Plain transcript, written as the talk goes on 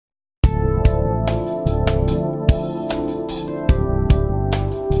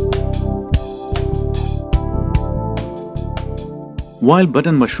While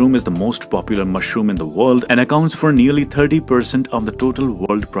button mushroom is the most popular mushroom in the world and accounts for nearly 30% of the total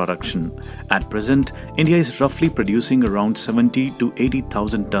world production, at present, India is roughly producing around 70 to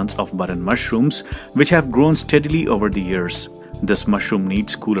 80,000 tons of button mushrooms, which have grown steadily over the years. This mushroom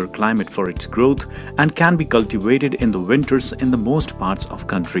needs cooler climate for its growth and can be cultivated in the winters in the most parts of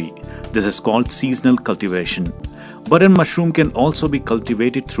country. This is called seasonal cultivation. Button mushroom can also be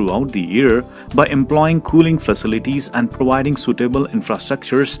cultivated throughout the year by employing cooling facilities and providing suitable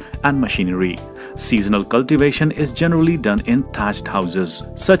infrastructures and machinery. Seasonal cultivation is generally done in thatched houses.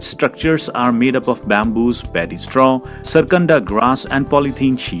 Such structures are made up of bamboos, paddy straw, sarkanda grass and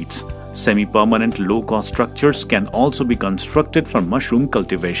polythene sheets. Semi-permanent low-cost structures can also be constructed for mushroom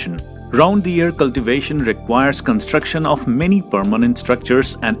cultivation. Round-the-year cultivation requires construction of many permanent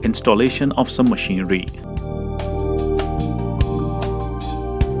structures and installation of some machinery.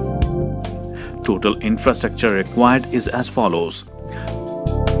 Total infrastructure required is as follows.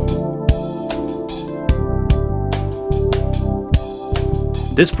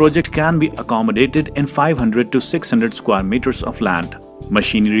 This project can be accommodated in 500 to 600 square meters of land.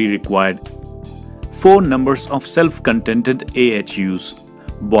 Machinery required: 4 numbers of self-contented AHUs,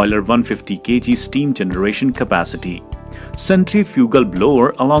 boiler 150 kg steam generation capacity, centrifugal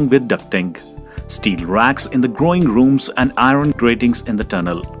blower along with ducting, steel racks in the growing rooms and iron gratings in the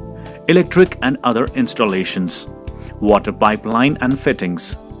tunnel, electric and other installations, water pipeline and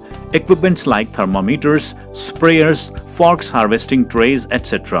fittings, equipments like thermometers, sprayers, forks, harvesting trays,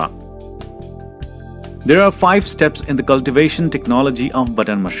 etc. There are 5 steps in the cultivation technology of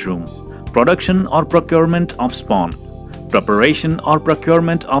button mushroom: production or procurement of spawn, preparation or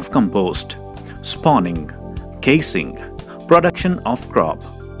procurement of compost, spawning, casing, production of crop.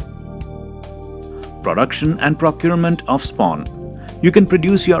 Production and procurement of spawn. You can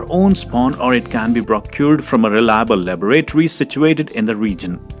produce your own spawn or it can be procured from a reliable laboratory situated in the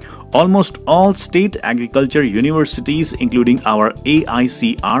region. Almost all state agriculture universities, including our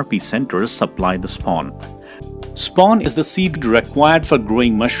ICAR centers, supply the spawn. Spawn is the seed required for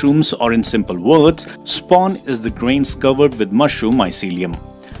growing mushrooms, or in simple words, spawn is the grains covered with mushroom mycelium.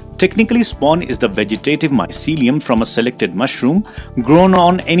 Technically, spawn is the vegetative mycelium from a selected mushroom grown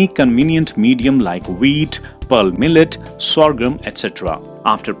on any convenient medium like wheat, pearl millet, sorghum, etc.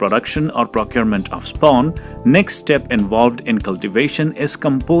 After production or procurement of spawn, next step involved in cultivation is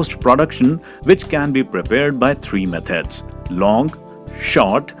compost production, which can be prepared by 3 methods: long,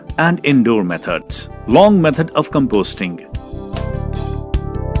 short, and indoor methods. Long method of composting.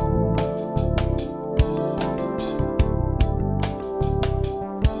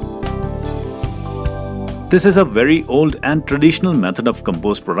 This is a very old and traditional method of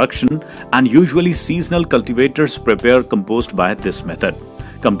compost production, and usually seasonal cultivators prepare compost by this method.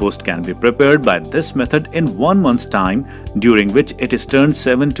 Compost can be prepared by this method in 1 month's time, during which it is turned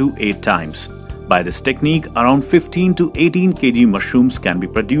 7 to 8 times. By this technique, around 15 to 18 kg mushrooms can be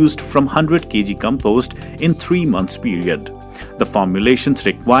produced from 100 kg compost in 3 months period. The formulations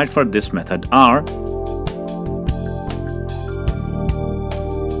required for this method are: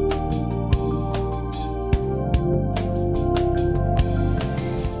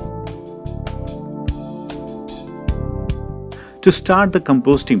 to start the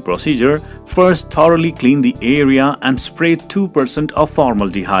composting procedure, first thoroughly clean the area and spray 2% of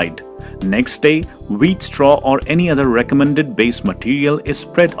formaldehyde. Next day, wheat straw or any other recommended base material is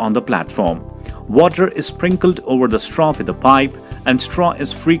spread on the platform. Water is sprinkled over the straw with a pipe, and straw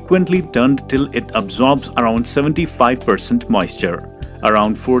is frequently turned till it absorbs around 75% moisture.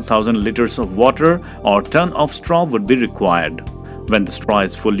 Around 4,000 liters of water or ton of straw would be required. When the straw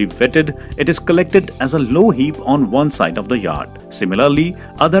is fully wetted, it is collected as a low heap on one side of the yard. Similarly,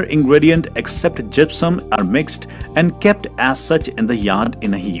 other ingredients except gypsum are mixed and kept as such in the yard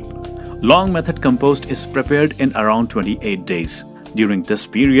in a heap. Long method compost is prepared in around 28 days. During this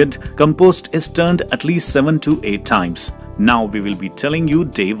period, compost is turned at least 7 to 8 times. Now we will be telling you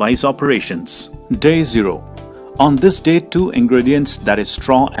day-wise operations. Day 0. On this day, 2 ingredients, that is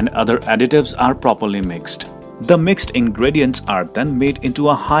straw and other additives, are properly mixed. The mixed ingredients are then made into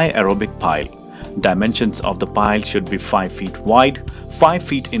a high aerobic pile. Dimensions of the pile should be 5 feet wide, 5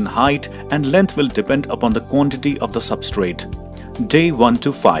 feet in height, and length will depend upon the quantity of the substrate. Day 1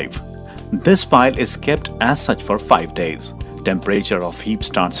 to 5. This pile is kept as such for 5 days. Temperature of heap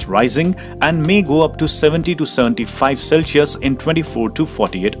starts rising and may go up to 70 to 75 Celsius in 24 to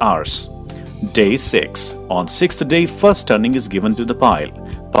 48 hours. Day 6. On 6th day, first turning is given to the pile.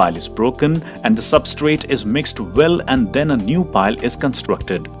 Pile is broken and the substrate is mixed well, and then a new pile is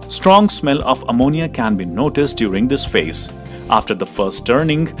constructed. Strong smell of ammonia can be noticed during this phase. After the first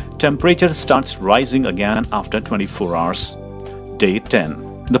turning, temperature starts rising again after 24 hours. Day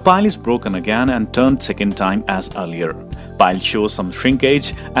 10. The pile is broken again and turned second time as earlier. Pile shows some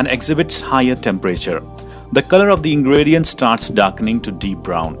shrinkage and exhibits higher temperature. The color of the ingredient starts darkening to deep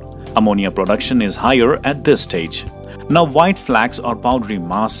brown. Ammonia production is higher at this stage. Now white flags or powdery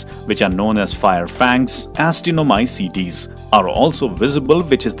mass, which are known as fire fangs, actinomycetes, are also visible,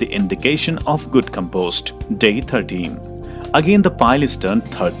 which is the indication of good compost. Day 13. Again the pile is turned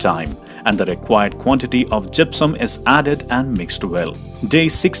third time and the required quantity of gypsum is added and mixed well. Day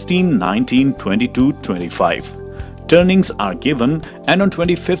 16, 19, 22, 25. Turnings are given and on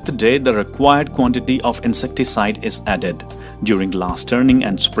 25th day the required quantity of insecticide is added. During last turning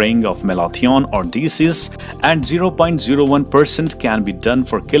and spraying of malathion or disease at 0.01% can be done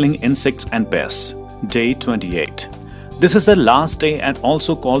for killing insects and pests. Day 28. This is the last day and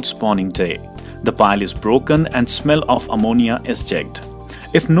also called spawning day. The pile is broken and smell of ammonia is checked.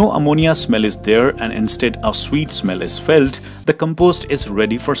 If no ammonia smell is there and instead a sweet smell is felt, the compost is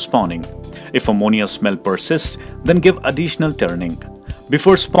ready for spawning. If ammonia smell persists, then give additional turning.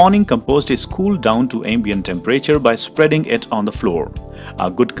 Before spawning, compost is cooled down to ambient temperature by spreading it on the floor. A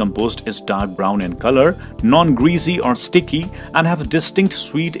good compost is dark brown in color, non-greasy or sticky, and have distinct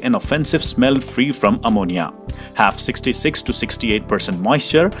sweet inoffensive smell free from ammonia. Have 66 to 68%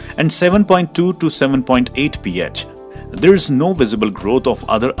 moisture and 7.2 to 7.8 pH. There is no visible growth of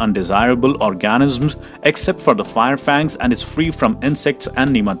other undesirable organisms except for the fire fangs and is free from insects and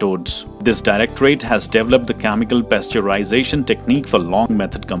nematodes. This directorate has developed the chemical pasteurization technique for long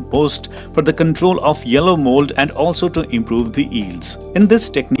method compost for the control of yellow mold and also to improve the yields. In this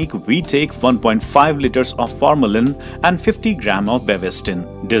technique, we take 1.5 liters of formalin and 50 gram of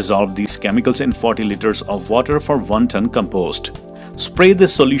bevestin. Dissolve these chemicals in 40 liters of water for 1 ton compost. Spray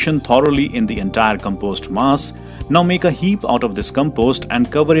this solution thoroughly in the entire compost mass. Now make a heap out of this compost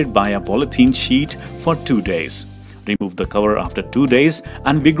and cover it by a polythene sheet for 2 days. Remove the cover after 2 days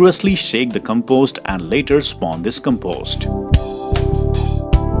and vigorously shake the compost and later spawn this compost.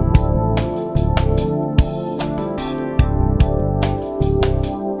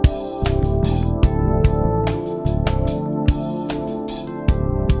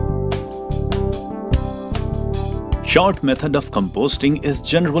 Short method of composting is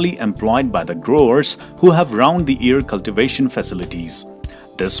generally employed by the growers who have round-the-year cultivation facilities.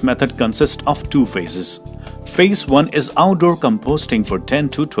 This method consists of 2 phases. Phase 1 is outdoor composting for 10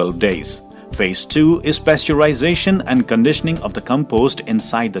 to 12 days. Phase 2 is pasteurization and conditioning of the compost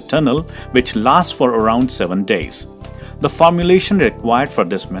inside the tunnel, which lasts for around 7 days. The formulation required for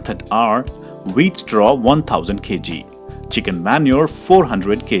this method are wheat straw 1000 kg, chicken manure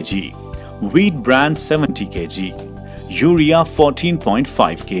 400 kg, wheat bran 70 kg, urea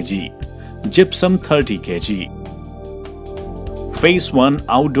 14.5 kg, gypsum 30 kg. Phase 1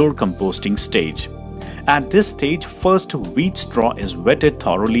 outdoor composting stage. At this stage, first wheat straw is wetted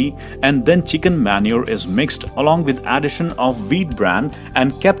thoroughly and then chicken manure is mixed along with addition of wheat bran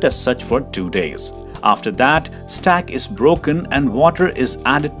and kept as such for 2 days. After that, stack is broken and water is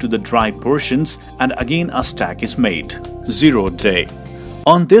added to the dry portions and again a stack is made. 0 day.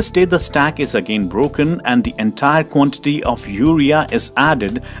 On this day, the stack is again broken and the entire quantity of urea is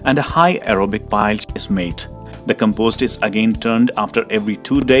added and a high aerobic pile is made. The compost is again turned after every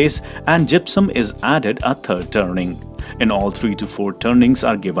 2 days and gypsum is added a third turning. In all 3 to 4 turnings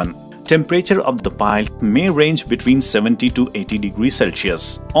are given. Temperature of the pile may range between 70 to 80 degrees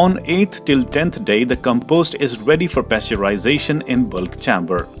Celsius. On 8th till 10th day, the compost is ready for pasteurization in bulk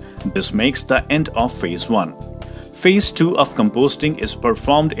chamber. This makes the end of phase 1. Phase 2 of composting is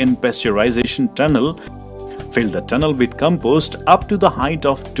performed in pasteurization tunnel. Fill the tunnel with compost up to the height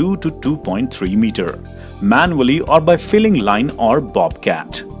of 2 to 2.3 meter, manually or by filling line or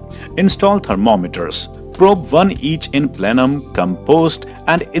bobcat. Install thermometers. Probe one each in plenum, compost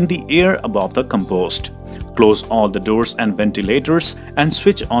and in the air above the compost. Close all the doors and ventilators and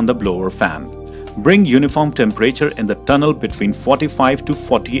switch on the blower fan. Bring uniform temperature in the tunnel between 45 to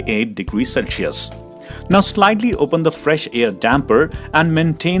 48 degrees Celsius. Now slightly open the fresh air damper and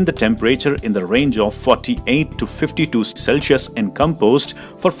maintain the temperature in the range of 48 to 52 Celsius in compost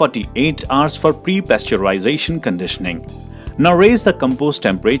for 48 hours for pre-pasteurization conditioning. Now raise the compost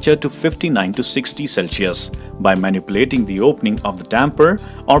temperature to 59 to 60 Celsius by manipulating the opening of the damper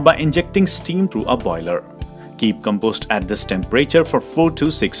or by injecting steam through a boiler. Keep compost at this temperature for 4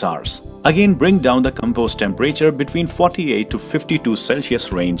 to 6 hours. Again bring down the compost temperature between 48 to 52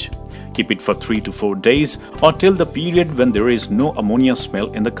 Celsius range. Keep it for 3 to 4 days or till the period when there is no ammonia smell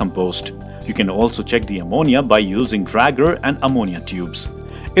in the compost. You can also check the ammonia by using dragger and ammonia tubes.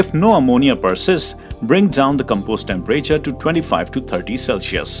 If no ammonia persists, bring down the compost temperature to 25 to 30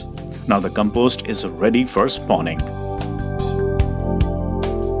 Celsius. Now the compost is ready for spawning.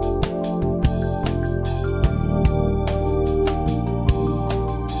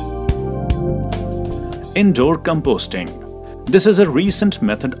 Indoor composting. This is a recent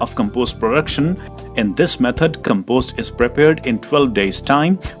method of compost production. In this method, compost is prepared in 12 days'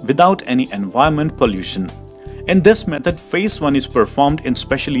 time without any environment pollution. In this method, phase 1 is performed in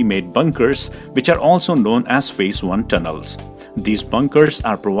specially made bunkers, which are also known as phase 1 tunnels. These bunkers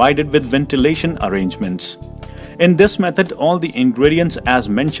are provided with ventilation arrangements. In this method, all the ingredients as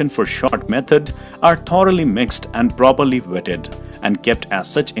mentioned for short method are thoroughly mixed and properly wetted and kept as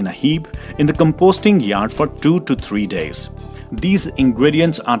such in a heap in the composting yard for 2 to 3 days. These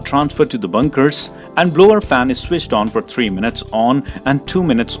ingredients are transferred to the bunkers and blower fan is switched on for 3 minutes on and 2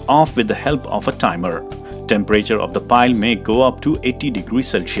 minutes off with the help of a timer. Temperature of the pile may go up to 80 degrees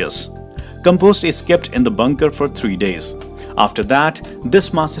Celsius. Compost is kept in the bunker for 3 days. After that,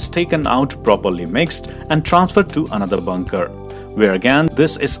 this mass is taken out, properly mixed and transferred to another bunker, where again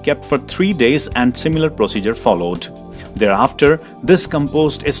this is kept for 3 days and similar procedure followed. Thereafter, this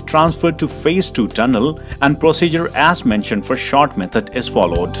compost is transferred to phase 2 tunnel and procedure as mentioned for short method is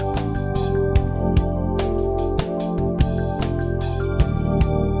followed.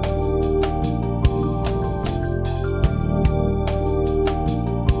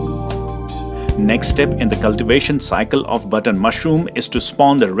 Next step in the cultivation cycle of button mushroom is to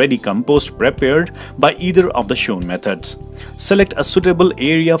spawn the ready compost prepared by either of the shown methods. Select a suitable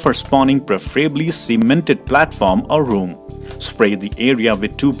area for spawning, preferably cemented platform or room. Spray the area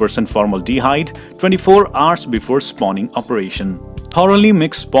with 2% formaldehyde 24 hours before spawning operation. Thoroughly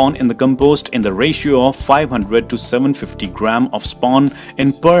mix spawn in the compost in the ratio of 500 to 750 gram of spawn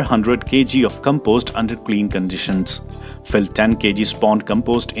in per 100 kg of compost under clean conditions. Fill 10 kg spawned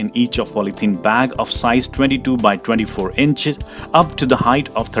compost in each of polythene bag of size 22 by 24 inches up to the height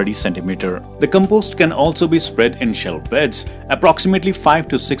of 30 cm. The compost can also be spread in shelf beds approximately 5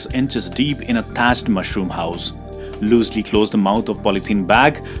 to 6 inches deep in a thatched mushroom house. Loosely close the mouth of polythene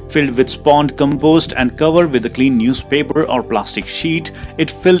bag filled with spawned compost and cover with a clean newspaper or plastic sheet it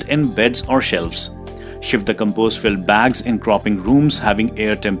filled in beds or shelves. Shift the compost filled bags in cropping rooms having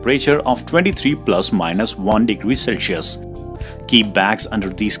air temperature of 23 plus minus 1 degree Celsius. Keep bags under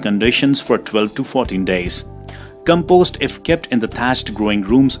these conditions for 12 to 14 days. Compost, if kept in the thatched growing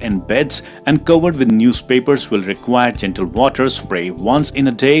rooms in beds and covered with newspapers, will require gentle water spray once in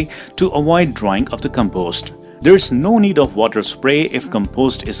a day to avoid drying of the compost. There is no need of water spray if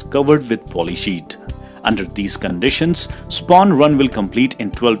compost is covered with poly sheet. Under these conditions, spawn run will complete in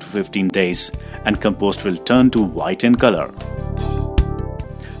 12 to 15 days and compost will turn to white in color.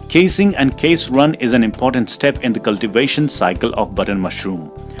 Casing and case run is an important step in the cultivation cycle of button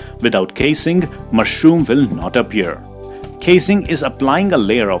mushroom. Without casing, mushroom will not appear. Casing is applying a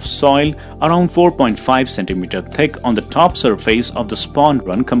layer of soil around 4.5 cm thick on the top surface of the spawn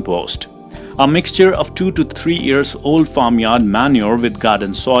run compost. A mixture of 2 to 3 years old farmyard manure with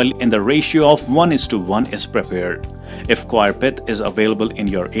garden soil in the ratio of 1:1 is prepared. If coir pith is available in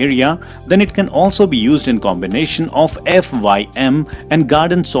your area, then it can also be used in combination of FYM and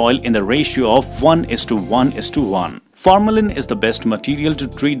garden soil in the ratio of 1:1:1. Formalin is the best material to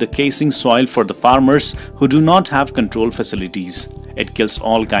treat the casing soil for the farmers who do not have control facilities. It kills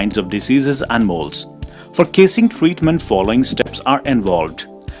all kinds of diseases and molds. For casing treatment, following steps are involved.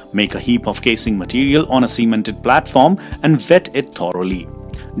 Make a heap of casing material on a cemented platform and wet it thoroughly.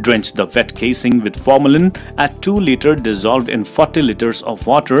 Drench the wet casing with formalin at 2 liters dissolved in 40 liters of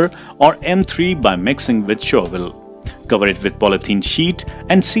water or M3 by mixing with shovel. Cover it with polythene sheet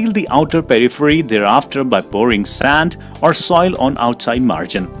and seal the outer periphery thereafter by pouring sand or soil on outside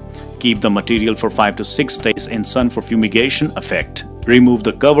margin. Keep the material for 5 to 6 days in sun for fumigation effect. Remove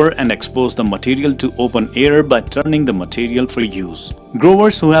the cover and expose the material to open air by turning the material for use.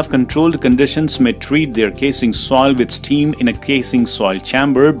 Growers who have controlled conditions may treat their casing soil with steam in a casing soil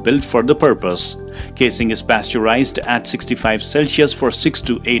chamber built for the purpose. Casing is pasteurized at 65 Celsius for 6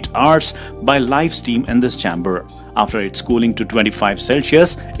 to 8 hours by live steam in this chamber. After its cooling to 25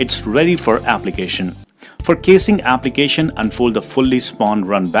 Celsius, it's ready for application. For casing application, unfold the fully spawned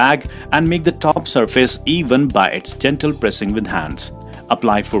run bag and make the top surface even by its gentle pressing with hands.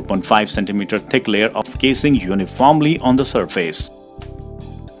 Apply 4.5 cm thick layer of casing uniformly on the surface.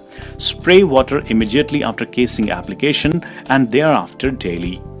 Spray water immediately after casing application and thereafter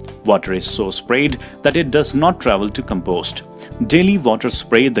daily. Water is so sprayed that it does not travel to compost. Daily water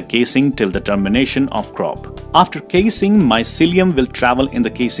spray the casing till the termination of crop. After casing, mycelium will travel in the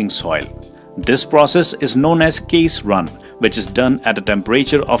casing soil. This process is known as case run, which is done at a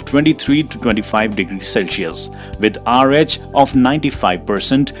temperature of 23 to 25 degrees Celsius with RH of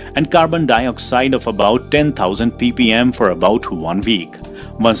 95% and carbon dioxide of about 10,000 ppm for about 1 week.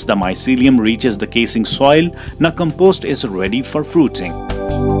 Once the mycelium reaches the casing soil, now compost is ready for fruiting.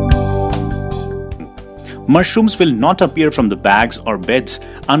 Mushrooms will not appear from the bags or beds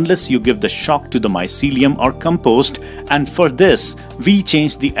unless you give the shock to the mycelium or compost, and for this, we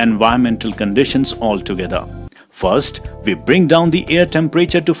change the environmental conditions altogether. First, we bring down the air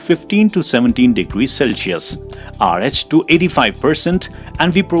temperature to 15 to 17 degrees Celsius, RH to 85%,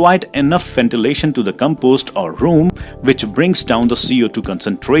 and we provide enough ventilation to the compost or room, which brings down the CO2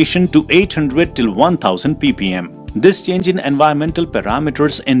 concentration to 800 till 1000 ppm. This change in environmental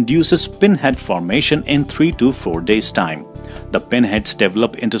parameters induces pinhead formation in 3 to 4 days' time. The pinheads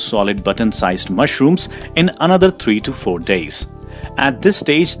develop into solid button-sized mushrooms in another 3 to 4 days. At this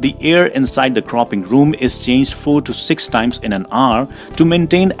stage, the air inside the cropping room is changed 4 to 6 times in an hour to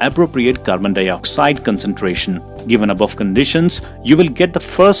maintain appropriate carbon dioxide concentration. Given above conditions, you will get the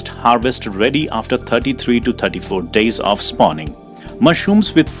first harvest ready after 33 to 34 days of spawning.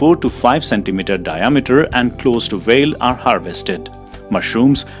 Mushrooms with 4 to 5 cm diameter and closed veil are harvested.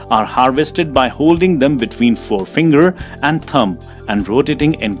 Mushrooms are harvested by holding them between forefinger and thumb and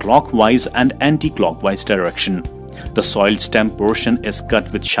rotating in clockwise and anti-clockwise direction. The soiled stem portion is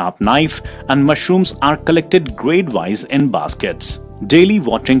cut with sharp knife and mushrooms are collected grade-wise in baskets. Daily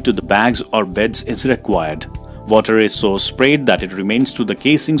watering to the bags or beds is required. Water is so sprayed that it remains to the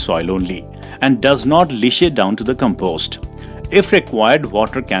casing soil only and does not leach down to the compost. If required,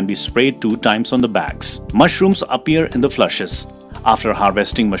 water can be sprayed 2 times on the bags. Mushrooms appear in the flushes. After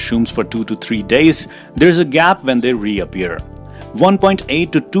harvesting mushrooms for 2 to 3 days, there is a gap when they reappear.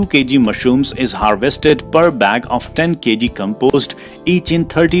 1.8 to 2 kg mushrooms is harvested per bag of 10 kg compost, each in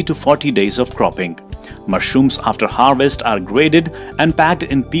 30 to 40 days of cropping. Mushrooms after harvest are graded and packed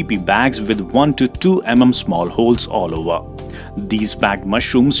in PP bags with 1 to 2 mm small holes all over. These packed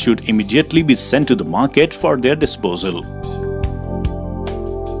mushrooms should immediately be sent to the market for their disposal.